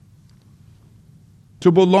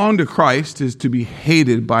 To belong to Christ is to be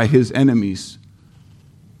hated by his enemies.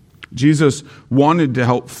 Jesus wanted to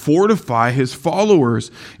help fortify his followers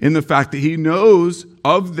in the fact that he knows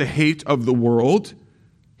of the hate of the world.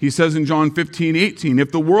 He says in John 15:18,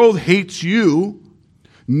 if the world hates you,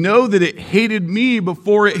 know that it hated me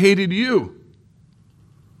before it hated you.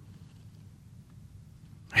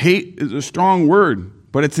 Hate is a strong word,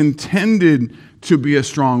 but it's intended to be a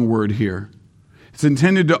strong word here. It's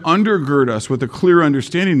intended to undergird us with a clear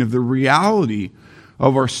understanding of the reality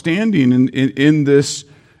of our standing in this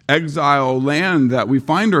exile land that we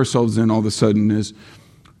find ourselves in all of a sudden as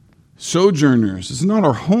sojourners. It's not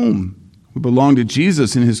our home. We belong to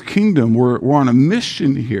Jesus and his kingdom. We're on a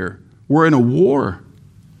mission here. We're in a war.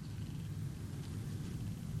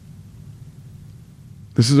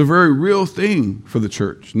 This is a very real thing for the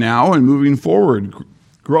church now and moving forward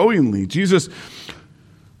growingly. Jesus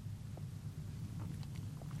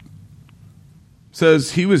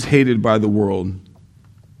says he was hated by the world.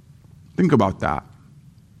 Think about that.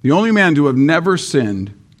 The only man to have never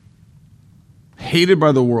sinned, hated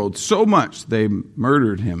by the world so much they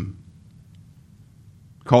murdered him,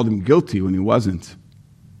 called him guilty when he wasn't.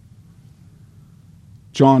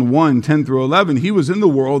 John 1:10-11, he was in the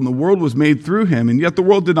world and the world was made through him, and yet the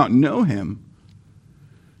world did not know him.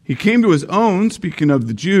 He came to his own, speaking of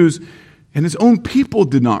the Jews, and his own people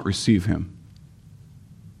did not receive him.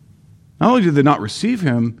 Not only did they not receive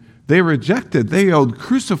him, they rejected, they yelled,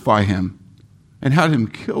 crucify him, and had him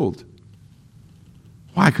killed.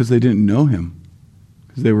 Why? Because they didn't know him,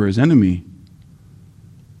 because they were his enemy.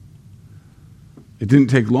 It didn't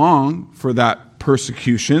take long for that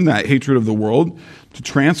persecution, that hatred of the world, to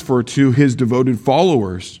transfer to his devoted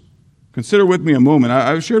followers. Consider with me a moment.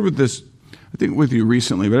 I've shared with this, I think, with you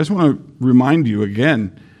recently, but I just want to remind you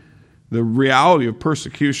again the reality of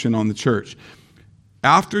persecution on the church.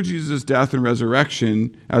 After Jesus' death and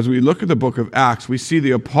resurrection, as we look at the book of Acts, we see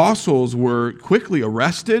the apostles were quickly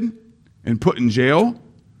arrested and put in jail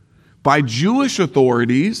by Jewish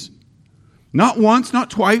authorities, not once, not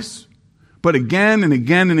twice, but again and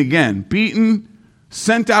again and again, beaten,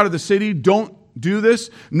 sent out of the city. Don't do this,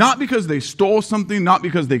 not because they stole something, not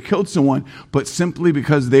because they killed someone, but simply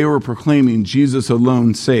because they were proclaiming Jesus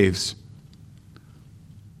alone saves.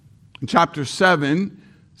 In chapter 7,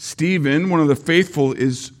 Stephen, one of the faithful,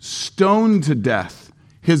 is stoned to death,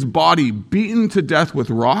 his body beaten to death with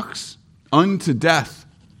rocks unto death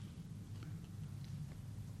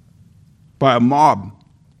by a mob.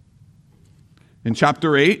 In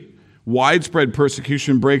chapter 8, widespread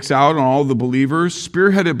persecution breaks out on all the believers,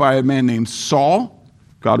 spearheaded by a man named Saul.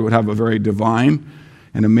 God would have a very divine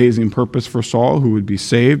and amazing purpose for Saul, who would be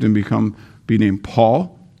saved and be named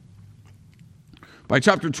Paul. By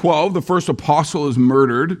chapter 12, the first apostle is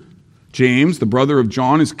murdered. James, the brother of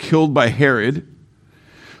John, is killed by Herod.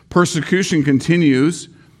 Persecution continues,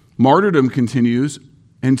 martyrdom continues,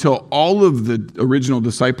 until all of the original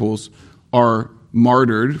disciples are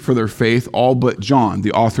martyred for their faith, all but John,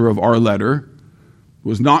 the author of our letter,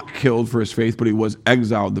 was not killed for his faith, but he was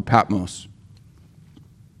exiled to Patmos.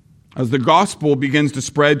 As the gospel begins to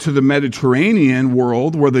spread to the Mediterranean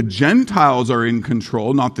world, where the Gentiles are in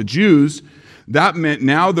control, not the Jews, that meant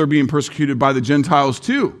now they're being persecuted by the Gentiles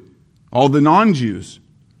too, all the non-Jews.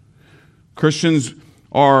 Christians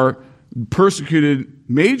are persecuted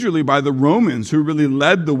majorly by the Romans, who really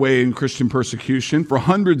led the way in Christian persecution for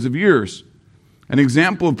hundreds of years. An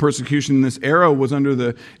example of persecution in this era was under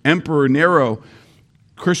the Emperor Nero.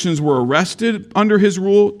 Christians were arrested under his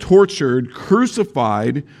rule, tortured,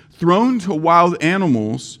 crucified, thrown to wild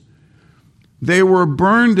animals. They were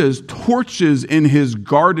burned as torches in his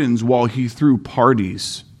gardens while he threw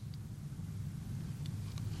parties.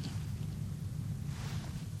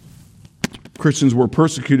 Christians were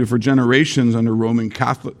persecuted for generations under Roman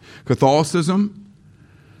Catholicism,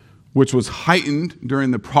 which was heightened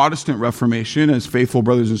during the Protestant Reformation as faithful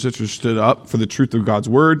brothers and sisters stood up for the truth of God's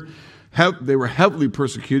word. They were heavily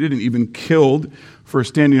persecuted and even killed for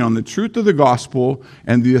standing on the truth of the gospel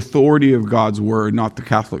and the authority of God's word, not the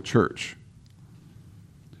Catholic Church.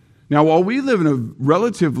 Now, while we live in a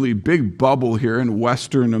relatively big bubble here in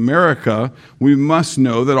Western America, we must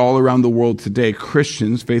know that all around the world today,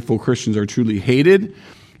 Christians, faithful Christians, are truly hated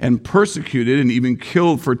and persecuted and even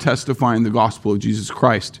killed for testifying the gospel of Jesus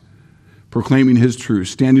Christ, proclaiming his truth,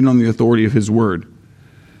 standing on the authority of his word,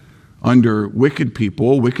 under wicked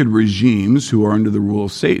people, wicked regimes who are under the rule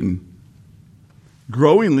of Satan.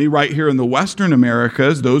 Growingly, right here in the Western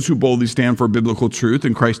Americas, those who boldly stand for biblical truth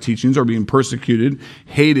and Christ's teachings are being persecuted,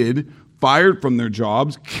 hated, fired from their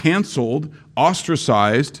jobs, canceled,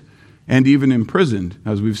 ostracized, and even imprisoned.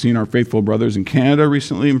 As we've seen our faithful brothers in Canada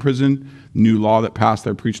recently imprisoned, new law that passed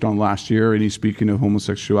that I preached on last year, any speaking of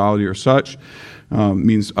homosexuality or such,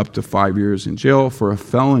 means up to 5 years in jail for a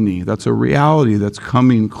felony. That's a reality that's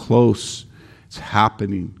coming close. It's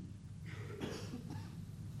happening.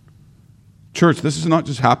 Church, this is not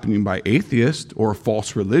just happening by atheists or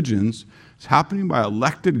false religions. It's happening by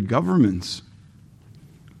elected governments.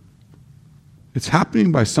 It's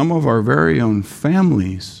happening by some of our very own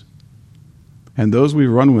families and those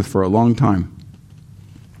we've run with for a long time.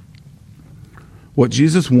 What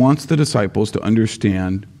Jesus wants the disciples to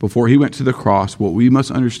understand before he went to the cross, what we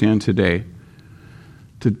must understand today,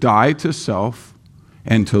 to die to self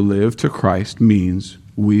and to live to Christ means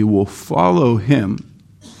we will follow him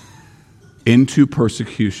into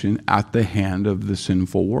persecution at the hand of the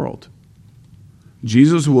sinful world.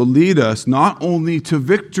 Jesus will lead us not only to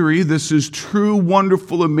victory, this is true,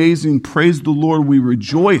 wonderful, amazing, praise the Lord, we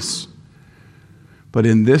rejoice, but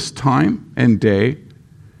in this time and day,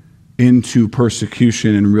 into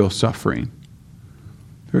persecution and real suffering.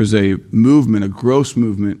 There's a movement, a gross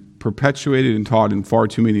movement, perpetuated and taught in far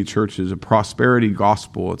too many churches, a prosperity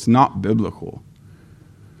gospel. It's not biblical.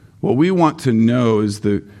 What we want to know is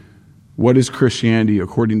what is Christianity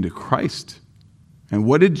according to Christ? And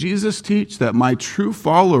what did Jesus teach? That my true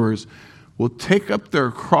followers will take up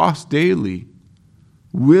their cross daily,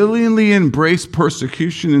 willingly embrace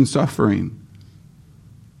persecution and suffering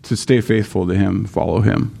to stay faithful to him, follow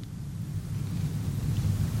him.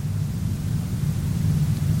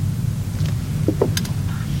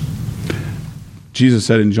 Jesus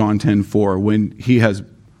said in John 10:4, when he has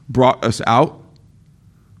brought us out,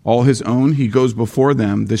 all his own, he goes before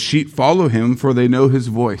them. The sheep follow him, for they know his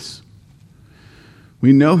voice.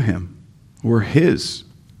 We know him. We're his.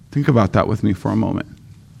 Think about that with me for a moment.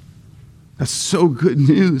 That's so good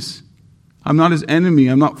news. I'm not his enemy.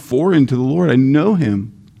 I'm not foreign to the Lord. I know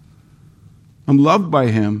him. I'm loved by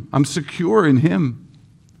him. I'm secure in him.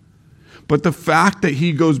 But the fact that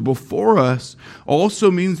he goes before us also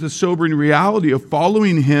means the sobering reality of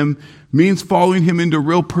following him means following him into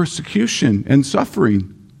real persecution and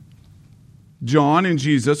suffering. John and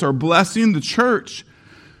Jesus are blessing the church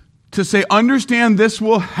to say, understand this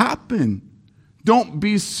will happen. Don't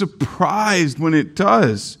be surprised when it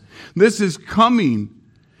does. This is coming.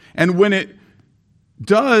 And when it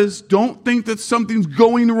does, don't think that something's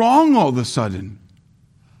going wrong all of a sudden.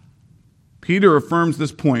 Peter affirms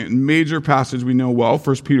this point in a major passage we know well,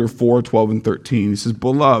 1 Peter 4:12 and 13. He says,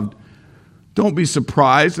 beloved, don't be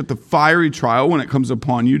surprised at the fiery trial when it comes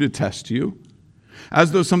upon you to test you,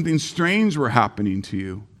 as though something strange were happening to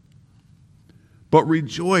you. But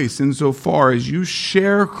rejoice insofar as you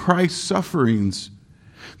share Christ's sufferings,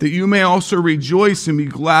 that you may also rejoice and be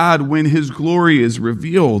glad when his glory is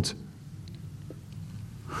revealed.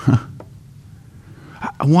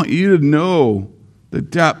 I want you to know the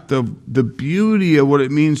depth of the beauty of what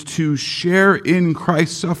it means to share in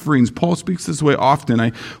Christ's sufferings. Paul speaks this way often.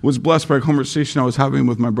 I was blessed by a conversation I was having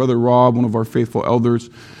with my brother Rob, one of our faithful elders,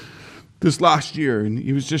 this last year. And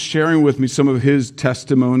he was just sharing with me some of his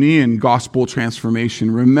testimony and gospel transformation,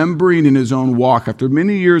 remembering in his own walk, after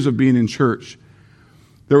many years of being in church,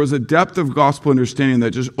 there was a depth of gospel understanding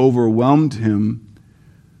that just overwhelmed him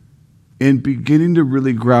and beginning to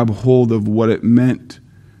really grab hold of what it meant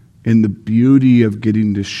in the beauty of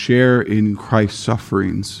getting to share in Christ's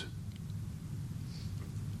sufferings.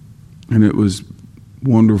 And it was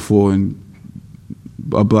wonderful and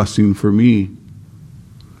a blessing for me.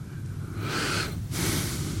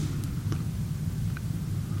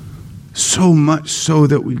 So much so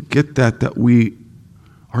that we get that we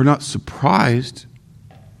are not surprised,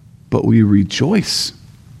 but we rejoice.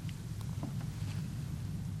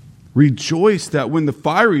 Rejoice that when the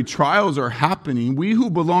fiery trials are happening, we who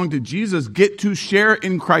belong to Jesus get to share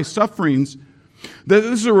in Christ's sufferings That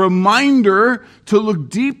this is a reminder to look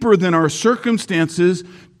deeper than our circumstances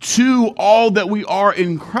to all that we are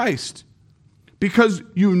in Christ. Because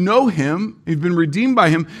you know him, you've been redeemed by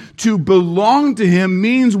him, to belong to him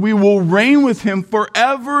means we will reign with him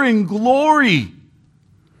forever in glory.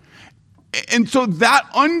 And so that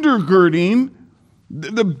undergirding,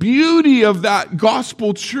 the beauty of that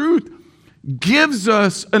gospel truth gives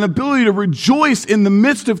us an ability to rejoice in the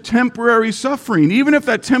midst of temporary suffering, even if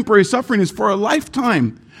that temporary suffering is for a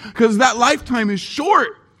lifetime, because that lifetime is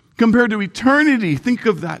short compared to eternity. Think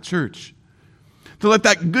of that, church. To let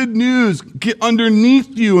that good news get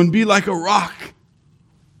underneath you and be like a rock.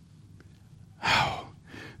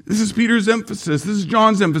 This is Peter's emphasis. This is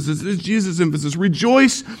John's emphasis. This is Jesus' emphasis.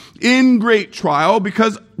 Rejoice in great trial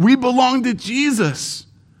because we belong to Jesus.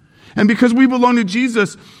 And because we belong to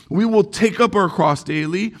Jesus, we will take up our cross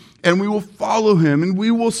daily and we will follow him and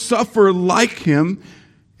we will suffer like him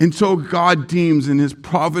until God deems in his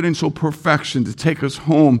providential perfection to take us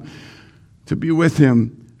home, to be with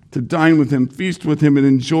him, to dine with him, feast with him, and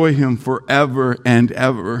enjoy him forever and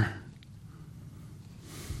ever.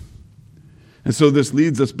 And so this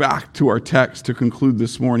leads us back to our text to conclude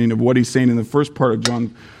this morning of what he's saying in the first part of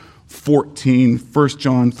John 14, 1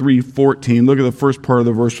 John 3:14. Look at the first part of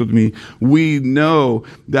the verse with me. We know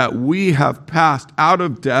that we have passed out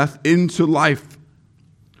of death into life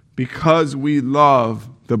because we love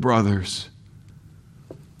the brothers.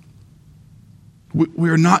 We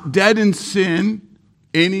are not dead in sin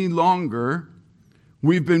any longer.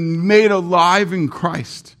 We've been made alive in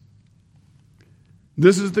Christ.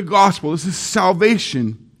 This is the gospel. This is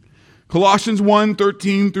salvation. Colossians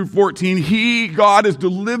 1:13 through 14. God, has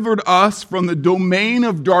delivered us from the domain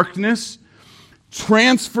of darkness,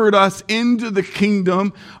 transferred us into the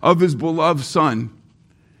kingdom of his beloved Son,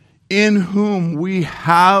 in whom we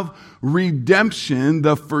have redemption,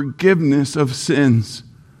 the forgiveness of sins.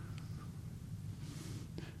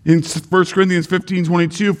 In 1 Corinthians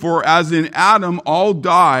 15:22, for as in Adam all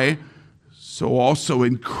die, so also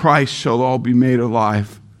in Christ shall all be made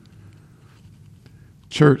alive.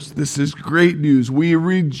 Church, this is great news. We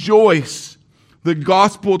rejoice the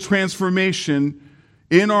gospel transformation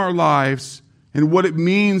in our lives and what it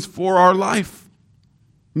means for our life.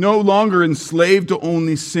 No longer enslaved to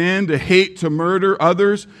only sin, to hate, to murder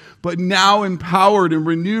others, but now empowered and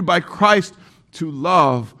renewed by Christ to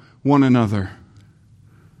love one another.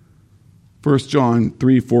 1 John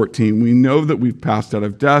 3:14, we know that we've passed out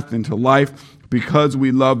of death into life because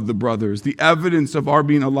we love the brothers. The evidence of our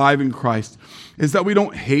being alive in Christ is that we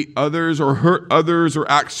don't hate others or hurt others or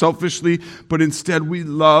act selfishly, but instead we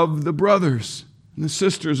love the brothers and the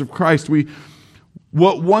sisters of Christ.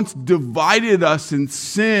 What once divided us in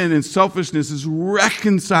sin and selfishness is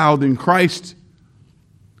reconciled in Christ.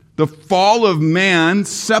 The fall of man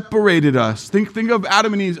separated us. Think of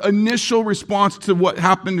Adam and Eve's initial response to what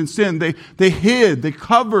happened in sin. They hid, they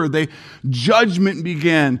covered, judgment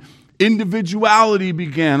began, individuality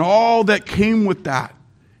began, all that came with that.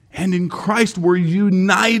 And in Christ we're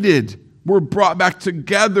united. We're brought back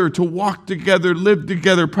together to walk together, live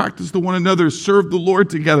together, practice to one another, serve the Lord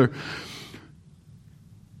together.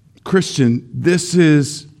 Christian, this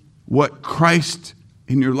is what Christ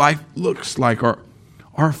in your life looks like.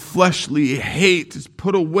 Our fleshly hate is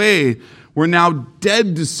put away. We're now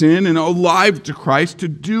dead to sin and alive to Christ to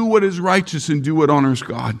do what is righteous and do what honors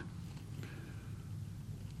God.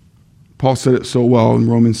 Paul said it so well in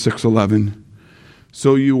Romans 6:11.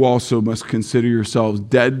 So you also must consider yourselves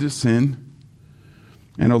dead to sin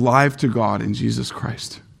and alive to God in Jesus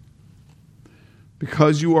Christ.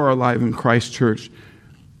 Because you are alive in Christ, church,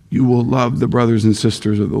 you will love the brothers and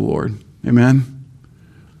sisters of the Lord. Amen?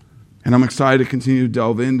 And I'm excited to continue to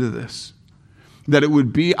delve into this. That it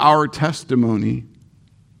would be our testimony.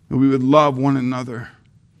 That we would love one another.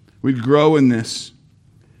 We'd grow in this.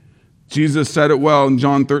 Jesus said it well in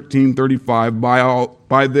John 13:35.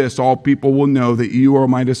 By this all people will know that you are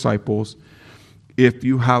my disciples if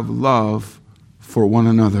you have love for one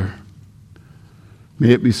another. May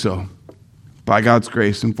it be so. By God's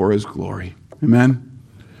grace and for his glory. Amen?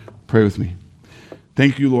 Pray with me.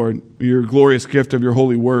 Thank you, Lord, for your glorious gift of your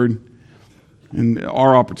holy word and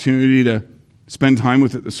our opportunity to spend time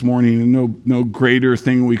with it this morning. And no greater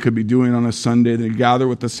thing we could be doing on a Sunday than to gather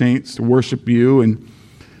with the saints to worship you and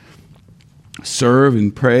serve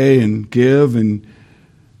and pray and give and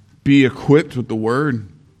be equipped with the word.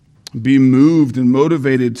 Be moved and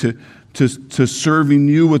motivated to serving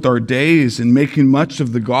you with our days and making much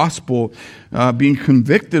of the gospel, being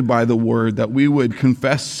convicted by the word, that we would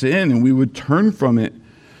confess sin and we would turn from it,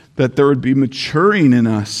 that there would be maturing in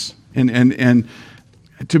us and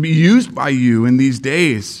to be used by you in these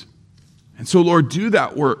days. And so, Lord, do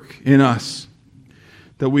that work in us,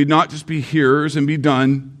 that we'd not just be hearers and be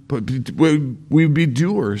done, but we would be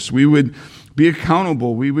doers. We would be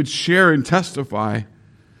accountable. We would share and testify.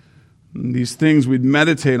 And these things we'd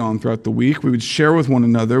meditate on throughout the week. We would share with one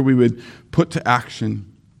another. We would put to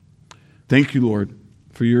action. Thank you, Lord,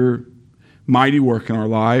 for your mighty work in our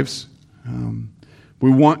lives. We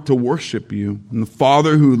want to worship you and the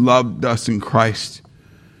Father who loved us in Christ,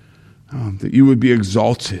 that you would be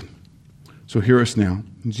exalted. So hear us now.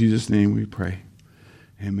 In Jesus' name we pray.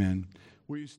 Amen. Will you stand?